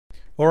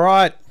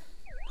Alright.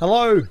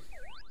 Hello.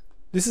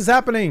 This is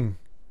happening.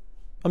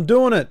 I'm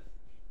doing it.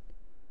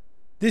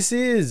 This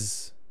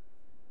is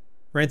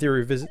Rant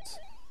Theory Revisits.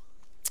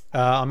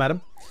 I'm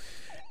Adam.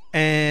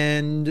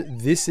 And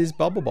this is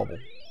Bubble Bobble.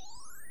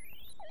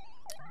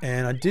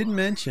 And I did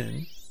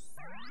mention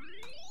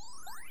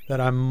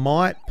that I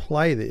might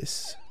play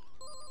this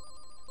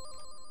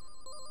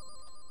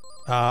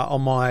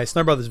on my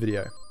Snow Brothers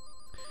video.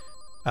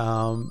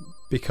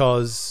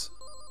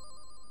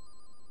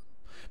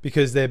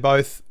 Because they're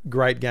both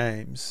great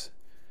games,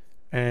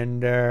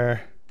 and I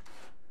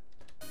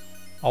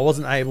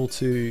wasn't able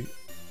to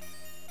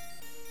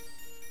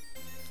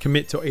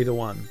commit to either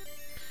one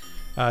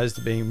as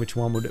to being which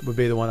one would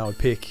be the one I would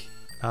pick.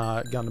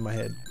 Gun to my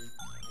head.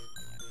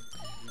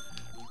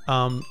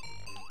 I'm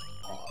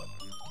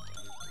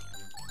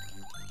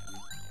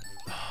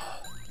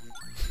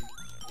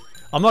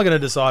not going to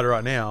decide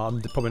right now. I'm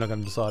probably not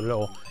going to decide at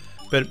all.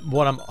 But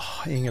what I'm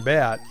eyeing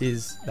about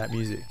is that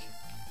music.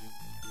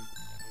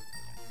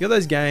 You got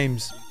those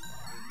games,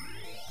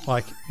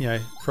 like, you know,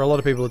 for a lot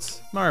of people it's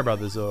Mario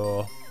Brothers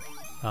or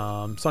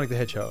Sonic the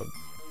Hedgehog.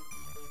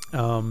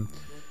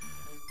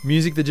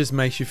 Music that just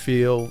makes you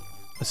feel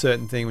a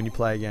certain thing when you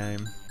play a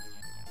game.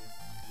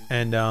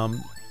 And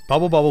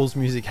Bubble Bobble's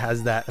music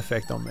has that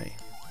effect on me.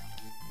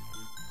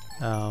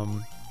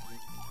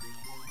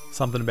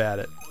 Something about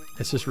it.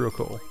 It's just real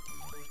cool.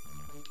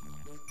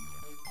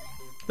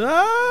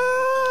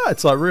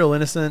 It's like real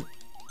innocent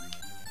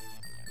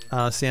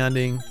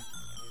sounding.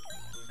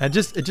 And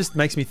it just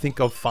makes me think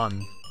of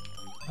fun.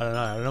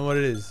 I don't know what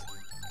it is.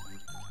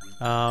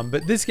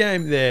 But this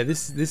game there,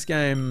 this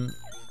game,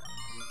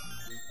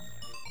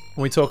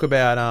 when we talk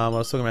about, I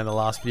was talking about in the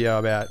last video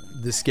about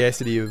the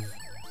scarcity of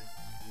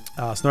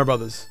Snow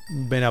Brothers,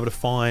 being able to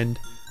find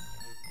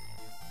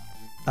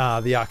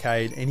the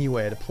arcade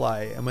anywhere to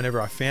play, and whenever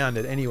I found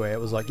it anywhere,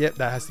 it was like, yep,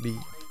 that has to be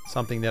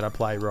something that I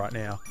play right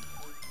now.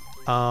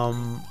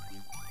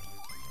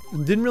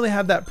 Didn't really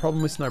have that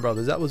problem with Snow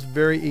Brothers. That was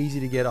very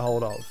easy to get a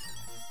hold of.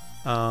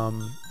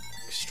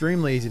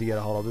 Extremely easy to get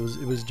a hold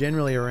of. It was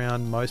generally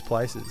around most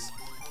places.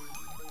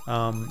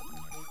 Let's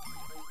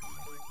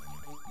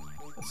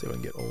see if I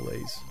can get all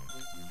these.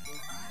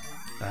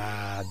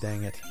 Ah,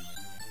 dang it.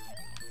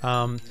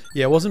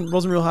 Yeah, it wasn't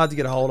real hard to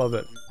get a hold of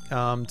it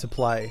to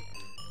play,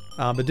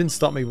 but it didn't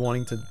stop me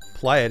wanting to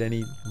play it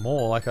any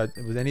more. Like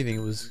with anything,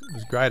 it was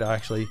great. I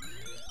actually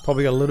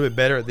probably got a little bit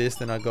better at this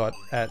than I got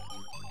at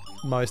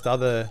most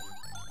other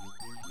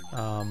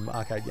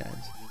arcade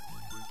games.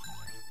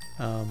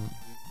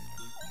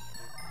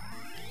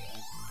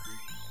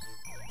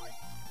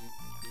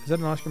 Is that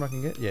an ice cream I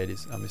can get? Yeah, it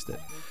is. I missed it.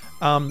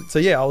 So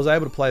yeah, I was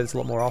able to play this a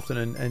lot more often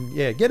and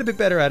yeah, get a bit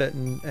better at it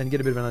and get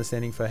a bit of an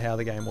understanding for how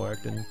the game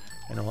worked and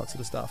all that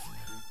sort of stuff.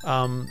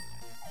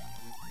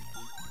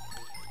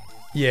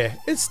 Yeah,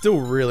 it's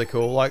still really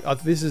cool. Like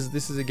this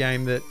is a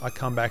game that I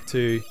come back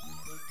to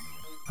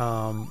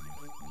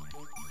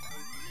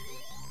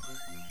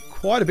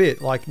quite a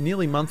bit, like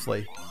nearly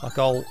monthly. Like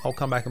I'll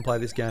come back and play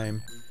this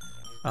game.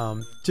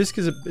 Just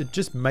because it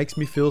just makes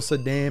me feel so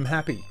damn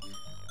happy.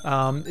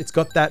 It's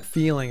got that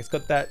feeling. It's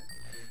got that.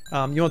 You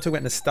want to talk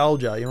about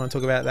nostalgia. You want to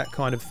talk about that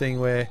kind of thing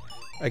where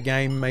a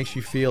game makes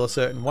you feel a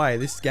certain way.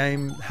 This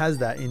game has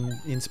that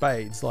in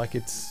spades. Like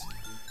it's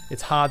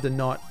hard to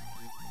not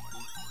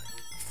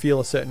feel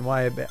a certain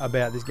way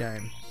about this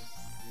game.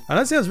 I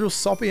know it sounds real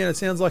soppy and it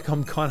sounds like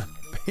I'm kind of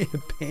being a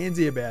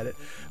pansy about it,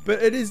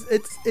 but it is.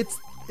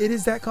 It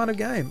is that kind of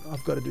game.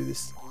 I've got to do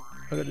this.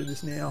 I've got to do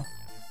this now.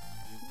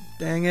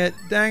 Dang it.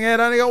 Dang it.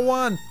 I only got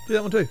one. Do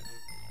that one too.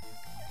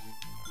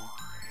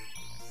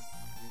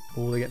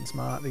 Oh, they're getting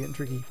smart. They're getting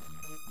tricky.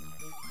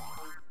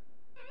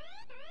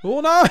 Oh,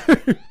 no.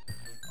 Let's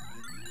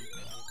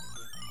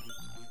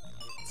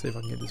see if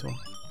I can get this one.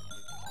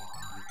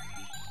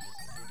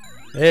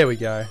 There we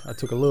go. I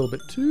took a little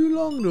bit too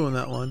long doing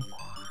that one.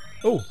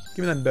 Oh,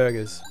 give me them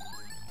burgers.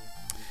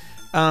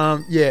 Yeah,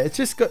 it's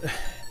just got...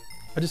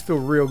 I just feel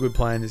real good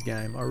playing this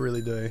game. I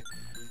really do.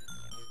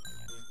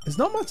 There's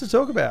not much to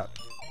talk about.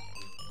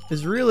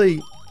 There's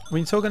really, when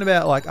you're talking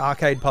about like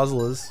arcade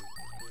puzzlers,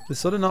 there's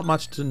sort of not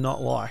much to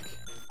not like.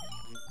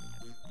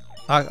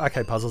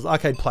 Arcade puzzles,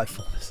 arcade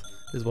platformers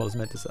is what I was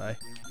meant to say.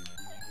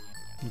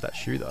 With that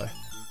shoe though.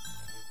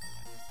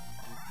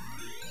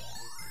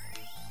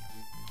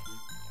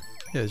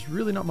 Yeah, there's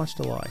really not much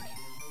to like.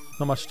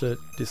 Not much to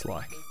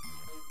dislike.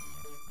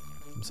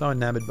 I'm so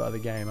enamored by the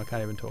game, I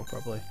can't even talk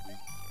properly.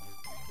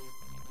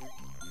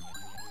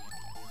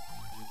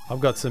 I've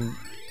got some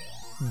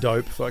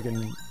dope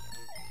fucking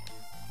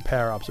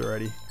power-ups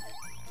already,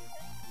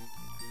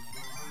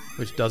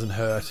 which doesn't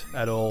hurt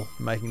at all,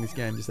 making this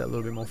game just that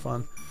little bit more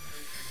fun.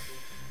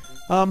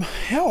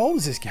 How old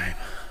is this game?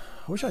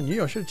 I wish I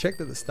knew. I should have checked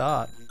at the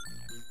start.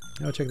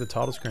 I'll check the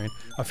title screen.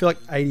 I feel like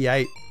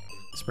 88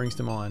 springs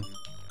to mind.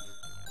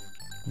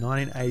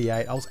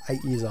 1988. I was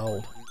 8 years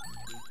old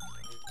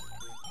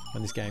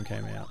when this game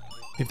came out.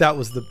 If that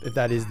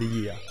is the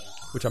year,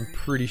 which I'm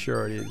pretty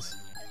sure it is.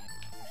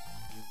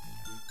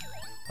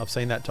 I've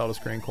seen that title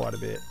screen quite a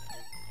bit.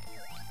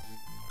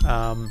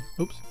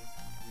 Oops.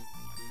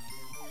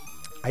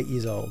 8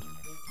 years old.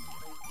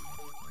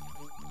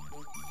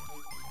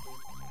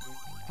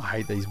 I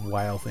hate these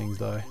whale things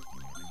though.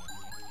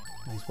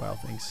 These whale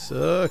things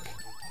suck.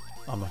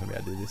 I'm not gonna be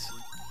able to do this.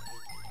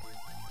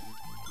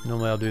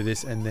 Normally I'll do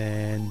this and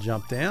then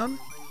jump down.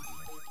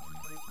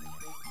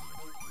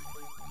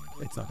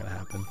 It's not gonna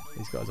happen.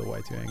 These guys are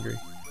way too angry.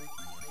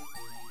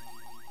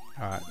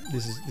 Alright,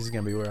 this is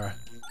gonna be where I...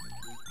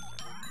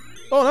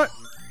 Oh no!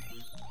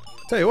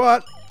 Tell you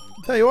what!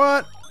 Tell you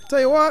what! Tell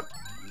you what!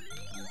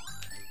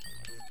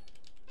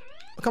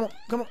 Oh, come on,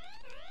 come on!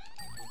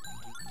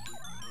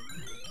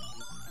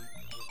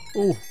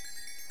 Ooh.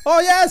 Oh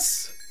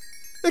yes!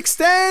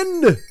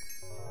 Extend!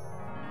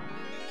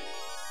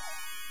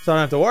 So I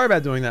don't have to worry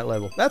about doing that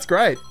level. That's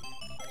great.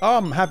 Oh,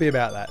 I'm happy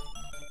about that.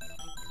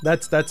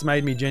 That's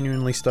made me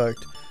genuinely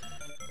stoked.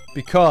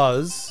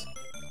 Because...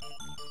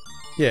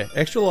 yeah,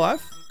 extra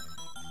life.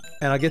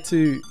 And I get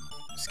to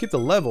skip the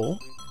level.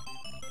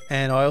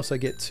 And I also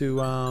get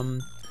to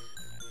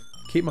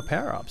keep my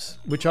power-ups.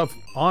 Which I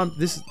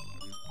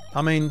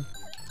mean,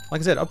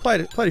 like I said, I've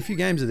played a few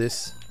games of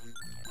this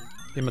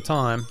in my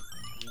time.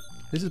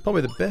 This is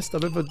probably the best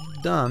I've ever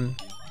done.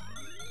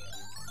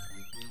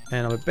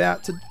 And I'm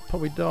about to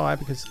probably die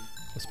because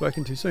I've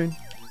spoken too soon.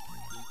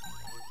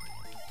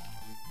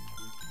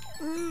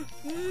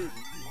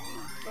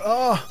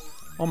 Oh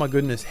my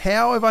goodness.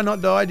 How have I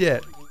not died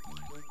yet?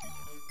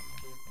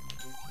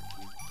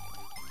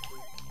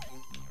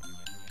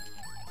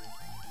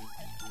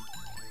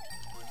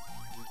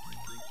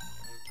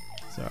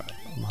 Sorry.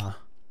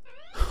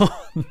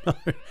 Oh no.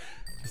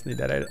 Just need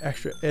that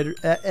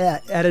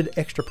added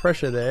extra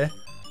pressure there.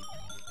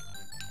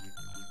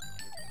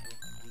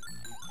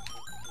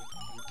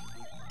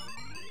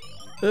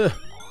 Ugh.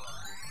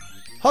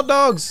 Hot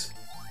dogs!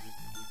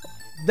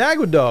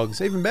 Dagwood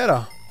dogs, even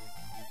better.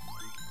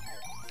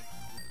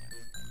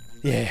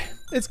 Yeah,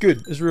 it's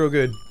good. It's real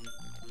good.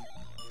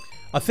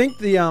 I think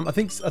the I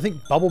think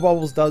Bubble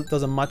Bobbles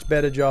does a much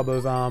better job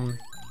of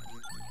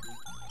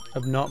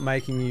not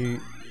making you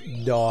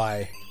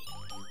die.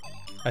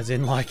 As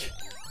in, like,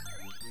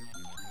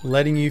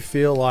 letting you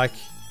feel like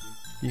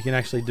you can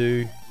actually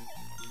do...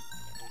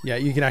 yeah,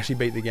 you can actually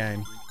beat the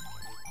game.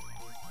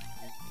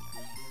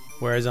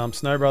 Whereas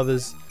Snow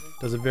Brothers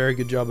does a very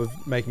good job of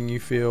making you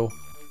feel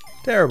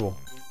terrible.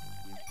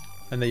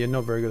 And that you're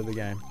not very good at the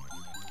game.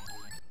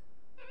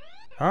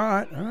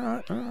 Alright,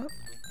 alright, alright.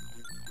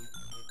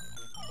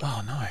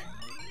 Oh no.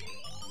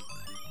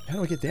 How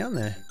do I get down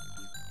there?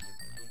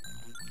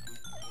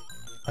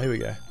 Oh, here we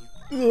go.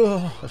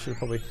 Ugh, I should have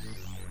probably...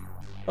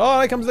 oh,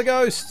 here comes the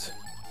ghost!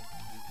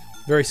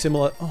 Very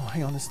similar... oh,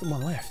 hang on, there's still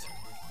one left.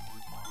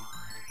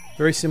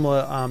 Very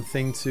similar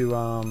thing to...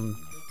 oh,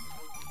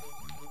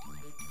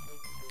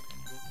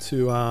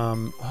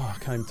 I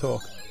can't even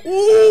talk.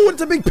 Ooh,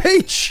 it's a big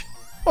peach!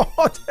 Oh,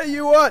 I'll tell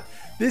you what,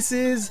 this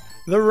is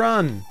the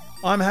run.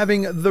 I'm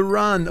having the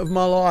run of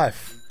my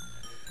life.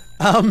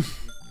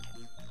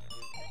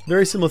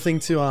 Very similar thing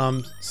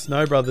to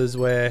Snow Brothers,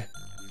 where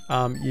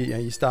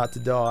you start to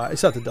die.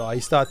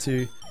 You start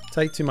to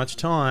take too much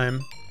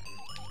time,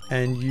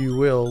 and you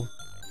will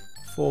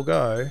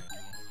forego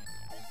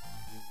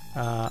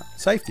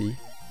safety.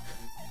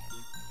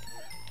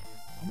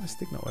 Why is my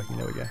stick not working?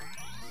 There we go.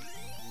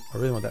 I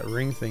really want that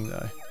ring thing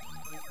though.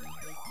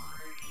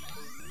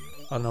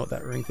 I don't know what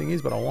that ring thing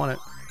is, but I want it.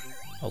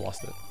 I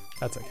lost it.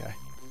 That's okay.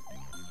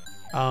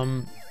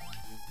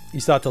 You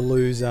start to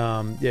lose,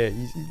 yeah,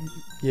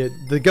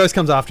 the ghost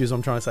comes after you is what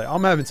I'm trying to say.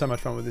 I'm having so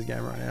much fun with this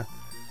game right now.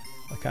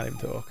 I can't even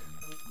talk.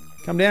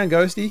 Come down,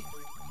 ghosty.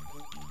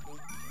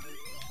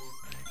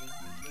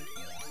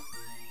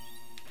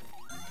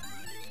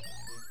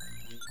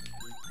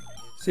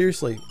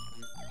 Seriously.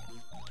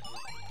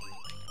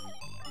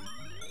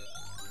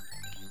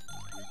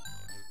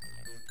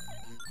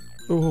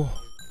 Oh,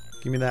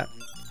 give me that.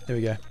 There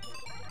we go.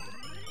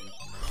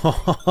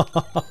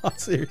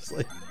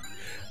 Seriously.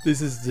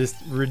 This is just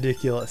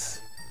ridiculous.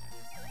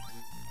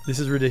 This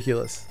is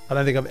ridiculous. I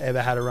don't think I've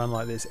ever had a run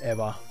like this,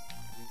 ever.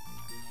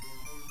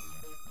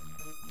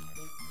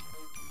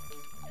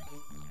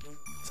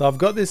 So I've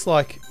got this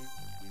like...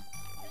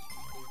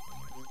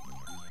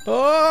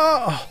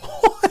 oh!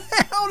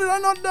 How did I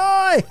not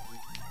die?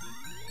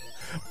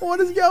 What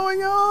is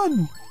going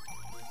on?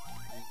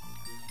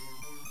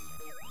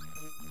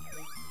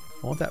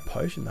 I want that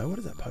potion though. What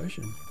is that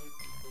potion?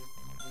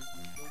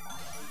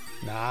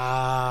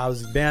 Nah, it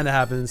was bound to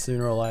happen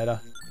sooner or later.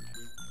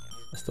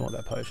 I still want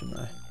that potion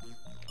though.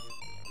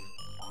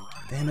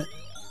 Damn it.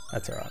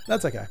 That's alright.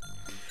 That's okay.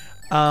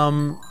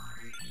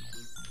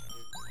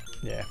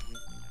 Yeah.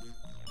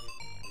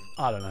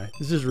 I don't know.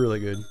 This is really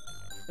good.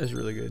 It's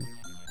really good.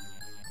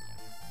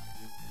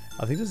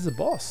 I think this is the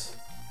boss.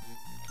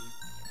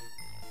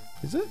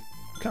 Is it?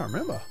 I can't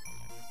remember.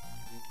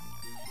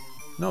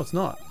 No, it's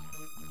not.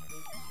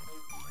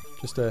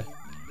 Just a...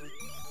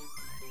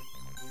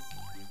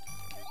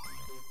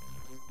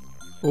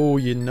 oh,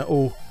 you know...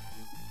 oh.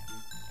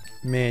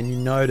 Man, you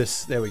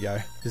notice... there we go.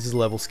 This is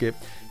level skip.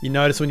 You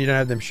notice when you don't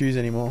have them shoes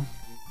anymore.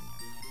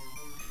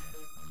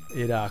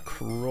 It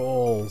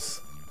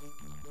crawls.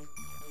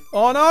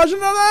 Oh no, I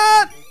shouldn't have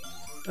that!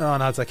 Oh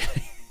no, it's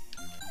okay.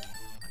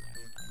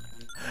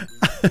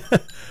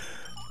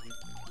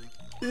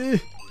 Can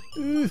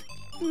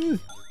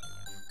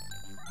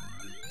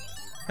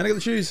I get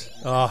the shoes?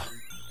 Oh.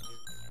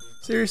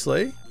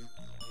 Seriously?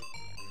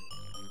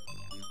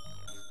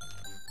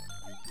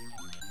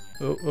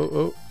 Oh, oh,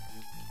 oh.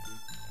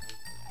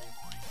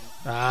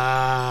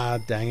 Ah,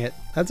 dang it.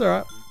 That's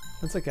alright.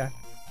 That's okay.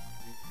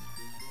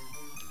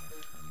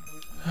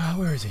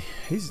 Where is he?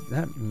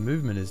 That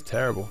movement is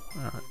terrible.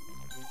 Alright.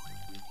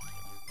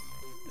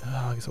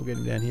 I guess I'll get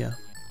him down here.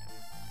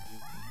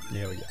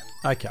 There we go.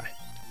 Okay.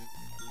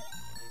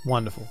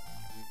 Wonderful.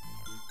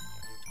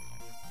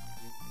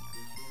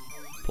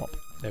 Plop.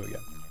 There we go.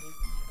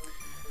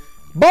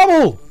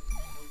 Bubble!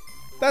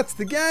 That's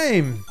the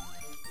game!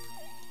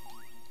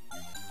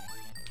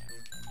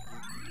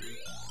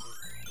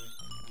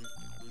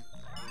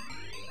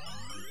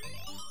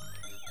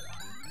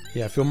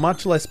 Yeah, I feel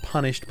much less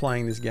punished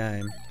playing this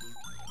game.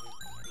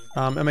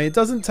 I mean, it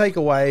doesn't take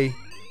away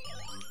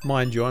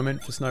my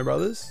enjoyment for Snow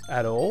Brothers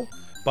at all,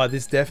 but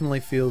this definitely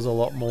feels a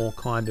lot more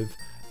kind of,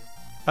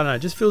 I don't know, it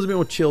just feels a bit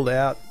more chilled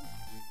out.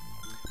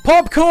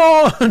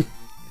 Popcorn!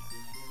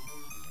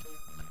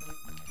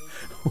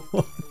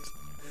 What?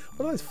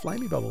 What are those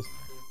flamey bubbles?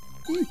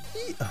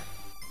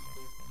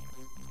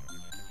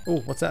 Oh,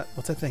 what's that?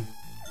 What's that thing?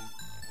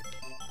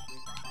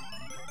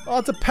 Oh,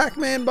 it's a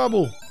Pac-Man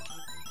bubble.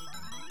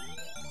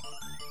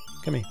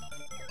 Come here.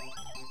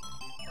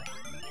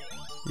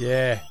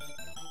 Yeah.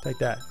 Take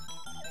that.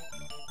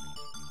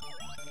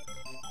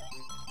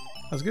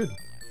 That was good.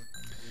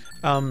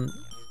 I don't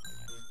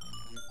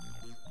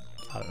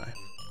know.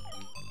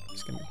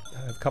 Just gonna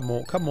have a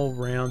couple more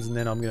rounds and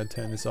then I'm gonna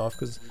turn this off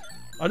because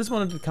I just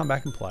wanted to come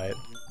back and play it.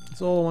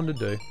 That's all I wanted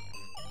to do.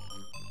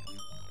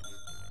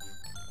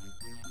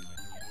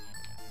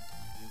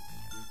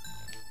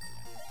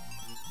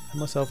 Have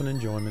myself an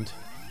enjoyment.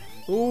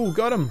 Ooh,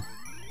 got him!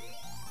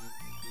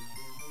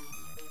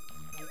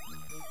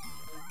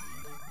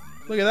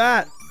 Look at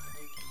that!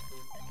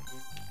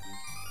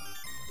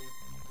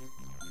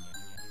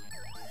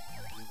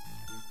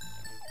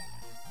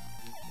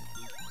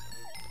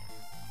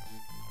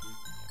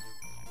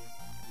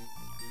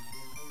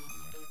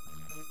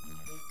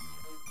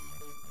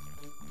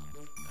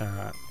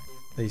 Alright.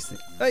 These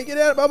things. Hey, get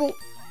out, Bubble!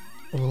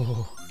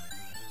 Oh.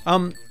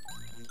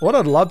 What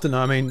I'd love to know,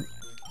 I mean,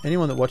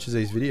 anyone that watches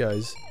these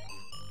videos,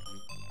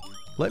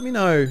 let me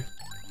know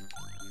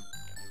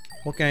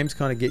what games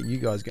kind of get you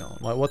guys going.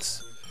 Like,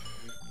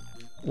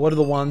 what are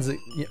the ones that...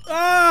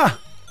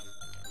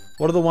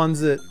 What are the ones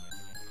that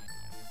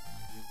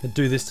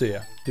do this to you?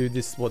 Do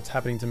this, what's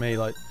happening to me,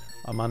 like,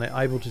 I'm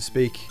unable to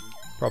speak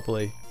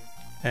properly,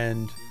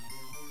 and...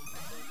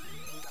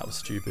 That was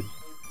stupid.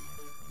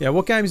 Yeah,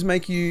 what games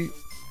make you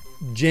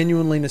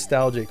genuinely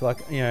nostalgic? Like,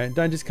 you know,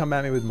 don't just come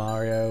at me with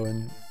Mario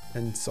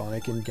and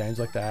Sonic and games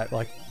like that.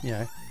 Like, you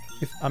know,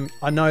 if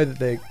I know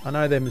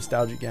they're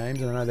nostalgic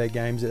games, and I know they're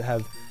games that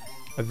have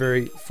a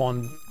very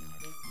fond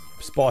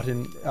spot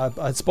in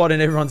a spot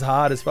in everyone's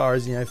heart as far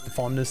as, you know, the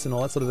fondness and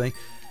all that sort of thing.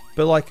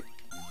 But like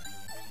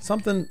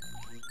something,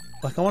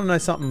 like I want to know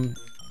something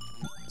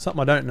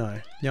I don't know.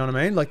 You know what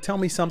I mean? Like, tell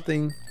me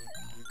something.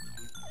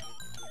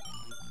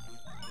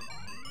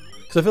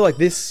 Because I feel like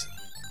this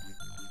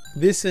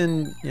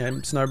and, you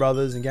know, Snow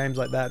Brothers and games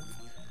like that,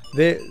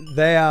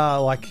 they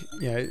are like,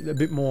 you know, a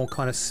bit more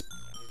kind of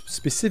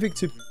specific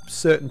to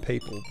certain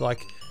people.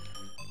 Like,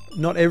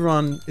 not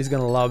everyone is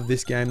going to love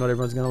this game. Not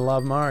everyone's going to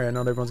love Mario.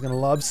 Not everyone's going to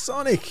love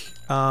Sonic.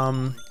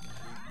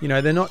 You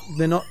know, they're not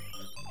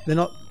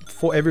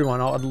for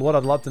everyone. What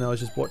I'd love to know is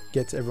just what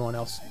gets everyone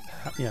else,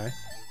 you know,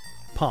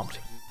 pumped.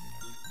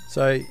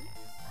 So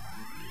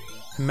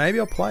maybe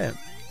I'll play it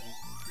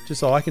just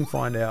so I can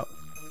find out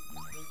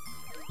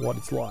what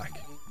it's like.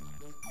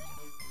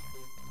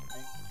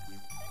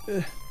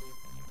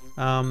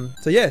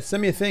 So yeah,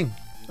 send me a thing.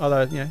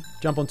 Either, you know,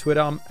 jump on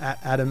Twitter. I'm at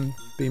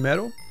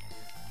AdamBMetal.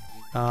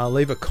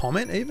 Leave a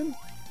comment even.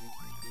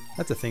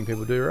 That's a thing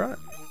people do, right?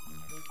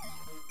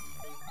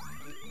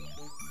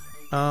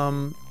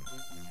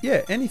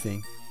 Yeah,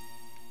 anything.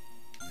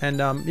 And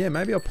yeah,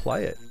 maybe I'll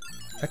play it.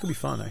 That could be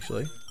fun,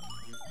 actually.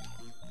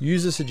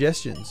 User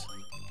suggestions.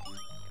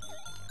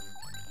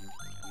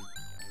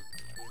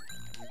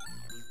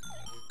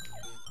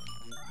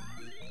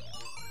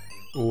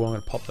 Oh, I'm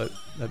gonna pop that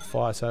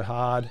fire so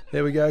hard.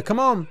 There we go. Come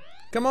on,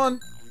 come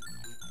on,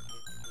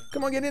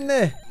 come on, get in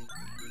there.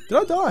 Did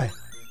I die?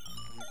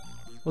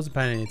 Wasn't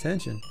paying any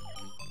attention.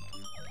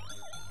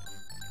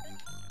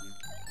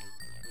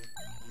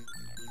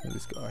 Look at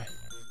this guy.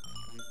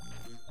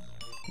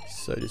 He's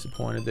so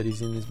disappointed that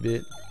he's in this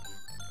bit.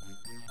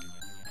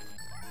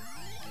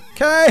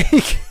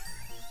 Cake!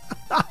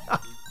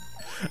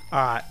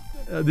 Alright,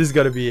 this has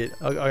got to be it.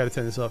 I got to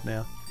turn this off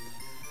now.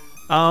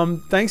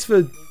 Thanks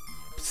for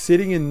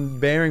sitting and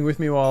bearing with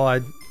me while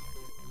I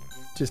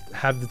just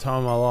have the time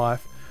of my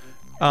life.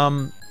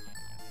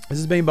 This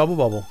has been Bubble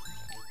Bobble.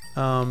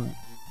 I'm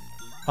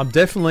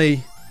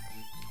definitely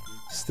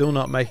Still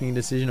not making a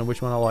decision on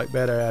which one I like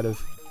better out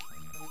of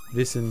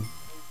this and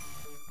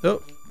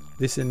Snow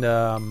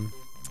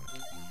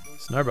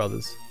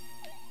Brothers.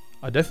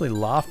 I definitely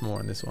laughed more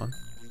in this one,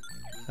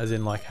 as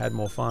in like had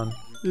more fun.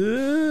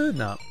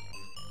 No.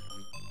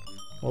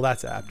 Well,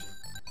 that's apt.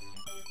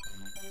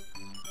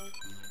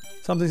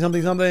 Something,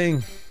 something,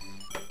 something.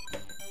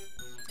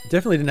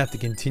 Definitely didn't have to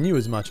continue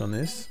as much on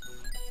this.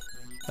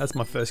 That's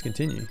my first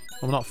continue.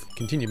 Well, not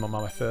continue, but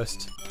my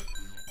first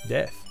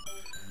death.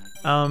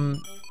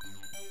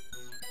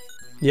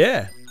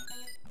 Yeah.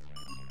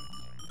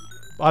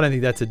 I don't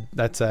think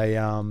that's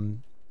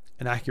an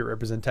accurate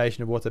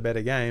representation of what's a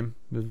better game.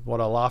 What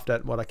I laughed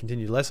at, what I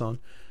continued less on.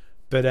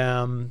 But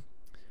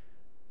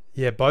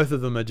yeah, both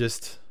of them are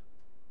just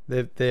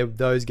they're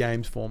those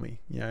games for me,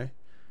 you know.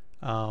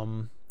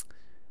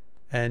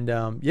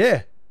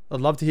 Yeah,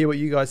 I'd love to hear what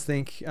you guys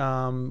think.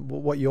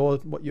 What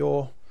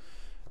your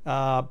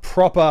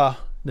proper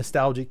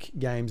nostalgic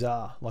games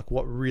are, like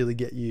what really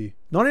get you.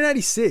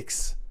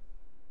 1986,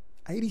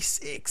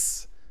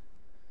 86.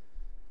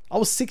 I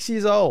was 6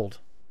 years old.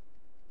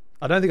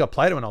 I don't think I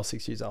played it when I was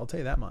 6 years old, I'll tell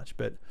you that much.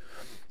 But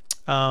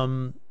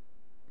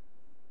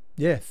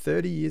yeah,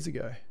 30 years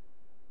ago.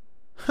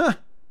 Huh.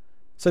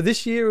 So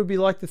this year would be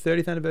like the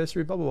 30th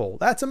anniversary of Bubble Bobble.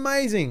 That's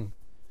amazing.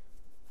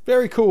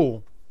 Very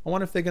cool. I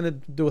wonder if they're going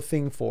to do a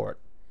thing for it.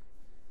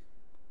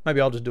 Maybe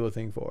I'll just do a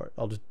thing for it.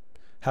 I'll just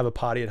have a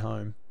party at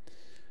home.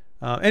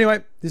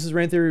 Anyway, this is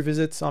Rant Theory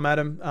Revisits. I'm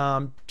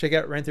Adam. Check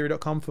out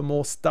ranttheory.com for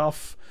more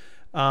stuff.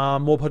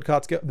 More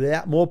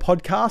podcasts. More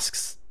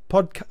podcasts.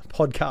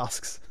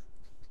 Podcasts.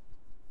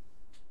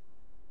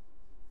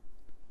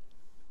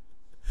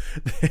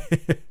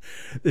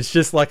 It's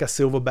just like a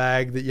silver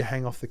bag that you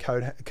hang off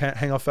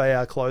hang off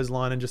a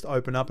clothesline and just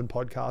open up and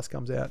podcast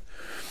comes out.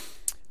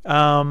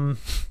 And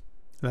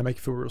they make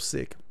you feel real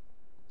sick.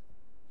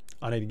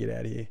 I need to get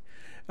out of here.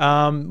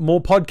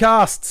 More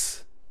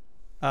podcasts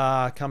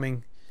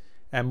coming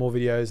and more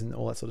videos and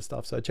all that sort of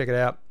stuff. So check it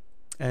out.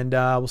 And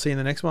we'll see you in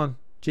the next one.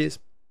 Cheers.